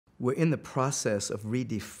we're in the process of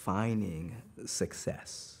redefining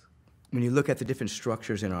success. When you look at the different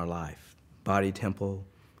structures in our life, body, temple,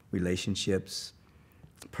 relationships,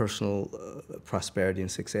 personal prosperity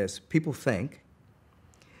and success, people think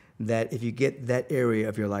that if you get that area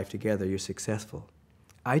of your life together, you're successful.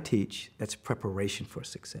 I teach that's preparation for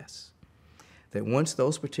success. That once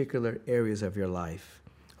those particular areas of your life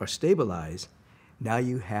are stabilized, now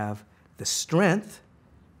you have the strength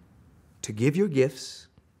to give your gifts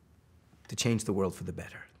to change the world for the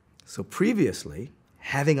better. So previously,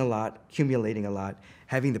 having a lot, accumulating a lot,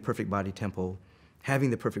 having the perfect body temple,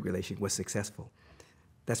 having the perfect relationship was successful.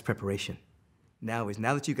 That's preparation. Now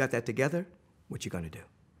that you got that together, what you gonna do?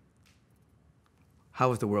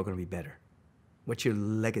 How is the world gonna be better? What's your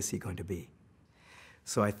legacy going to be?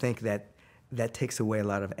 So I think that takes away a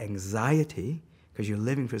lot of anxiety because you're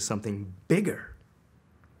living for something bigger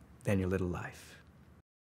than your little life.